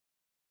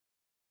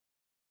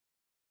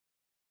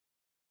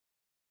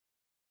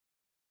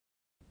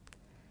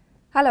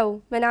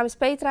Hallo, mijn naam is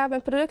Petra, ik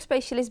ben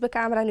productspecialist bij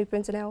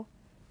CameraNU.nl.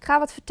 Ik ga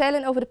wat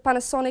vertellen over de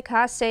Panasonic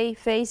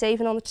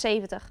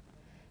HC-V770.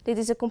 Dit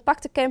is een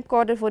compacte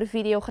camcorder voor de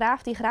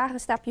videograaf die graag een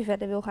stapje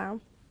verder wil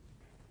gaan.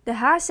 De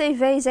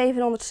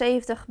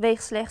HC-V770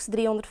 weegt slechts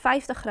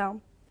 350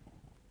 gram.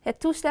 Het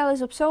toestel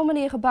is op zo'n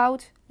manier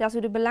gebouwd dat u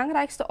de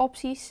belangrijkste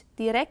opties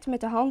direct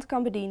met de hand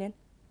kan bedienen.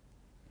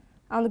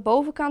 Aan de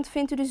bovenkant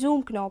vindt u de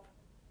zoomknop.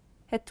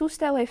 Het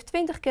toestel heeft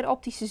 20 keer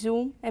optische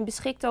zoom en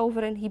beschikt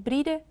over een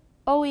hybride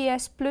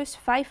OIS plus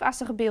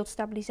 5-assige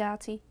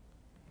beeldstabilisatie.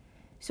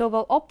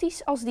 Zowel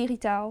optisch als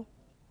digitaal.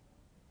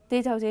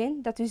 Dit houdt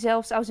in dat u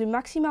zelfs als u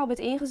maximaal bent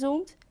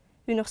ingezoomd,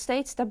 u nog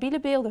steeds stabiele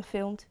beelden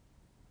filmt.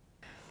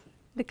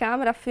 De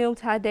camera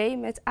filmt HD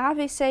met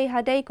AVC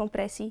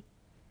HD-compressie.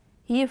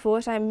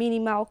 Hiervoor zijn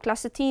minimaal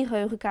klasse 10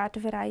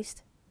 geheugenkaarten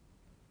vereist.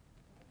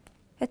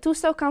 Het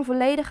toestel kan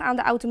volledig aan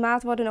de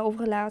automaat worden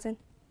overgelaten.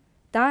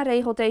 Dan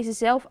regelt deze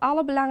zelf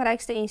alle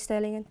belangrijkste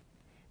instellingen.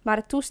 Maar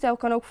het toestel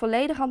kan ook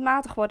volledig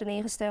handmatig worden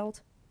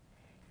ingesteld.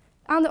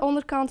 Aan de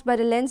onderkant bij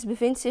de lens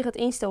bevindt zich het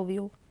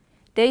instelwiel.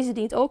 Deze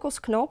dient ook als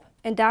knop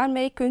en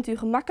daarmee kunt u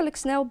gemakkelijk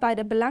snel bij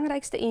de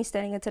belangrijkste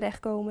instellingen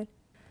terechtkomen.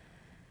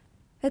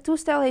 Het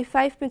toestel heeft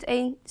 5.1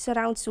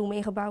 surround zoom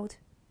ingebouwd.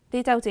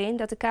 Dit houdt in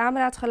dat de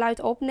camera het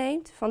geluid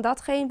opneemt van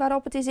datgene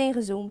waarop het is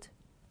ingezoomd.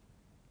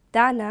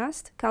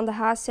 Daarnaast kan de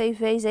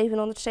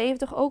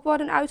HC-V770 ook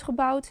worden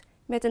uitgebouwd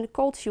met een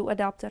cold shoe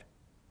adapter,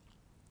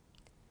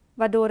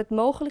 waardoor het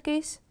mogelijk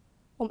is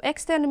om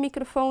externe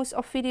microfoons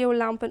of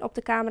videolampen op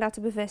de camera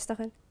te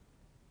bevestigen.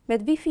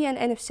 Met wifi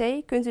en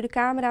NFC kunt u de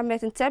camera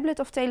met een tablet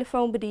of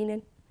telefoon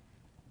bedienen.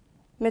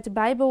 Met de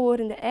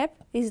bijbehorende app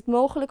is het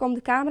mogelijk om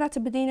de camera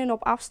te bedienen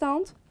op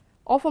afstand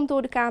of om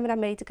door de camera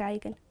mee te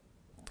kijken.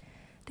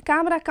 De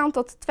camera kan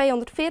tot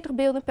 240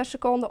 beelden per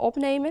seconde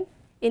opnemen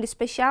in de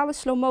speciale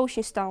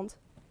slow-motion stand.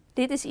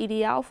 Dit is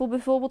ideaal voor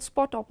bijvoorbeeld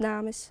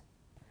sportopnames.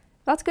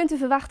 Wat kunt u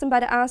verwachten bij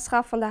de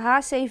aanschaf van de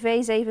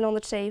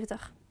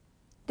HC-V770?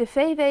 De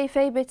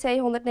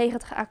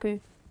VW-VBT190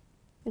 accu,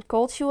 een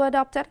cold shoe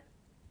adapter,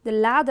 de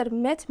lader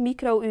met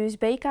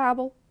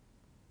micro-USB-kabel,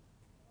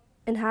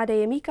 een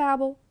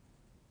HDMI-kabel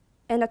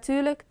en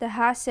natuurlijk de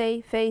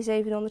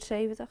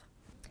HC-V770.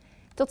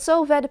 Tot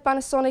zover de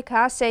Panasonic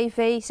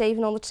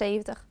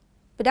HC-V770.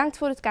 Bedankt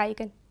voor het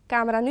kijken.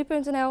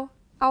 CameraNU.nl,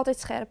 altijd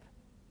scherp.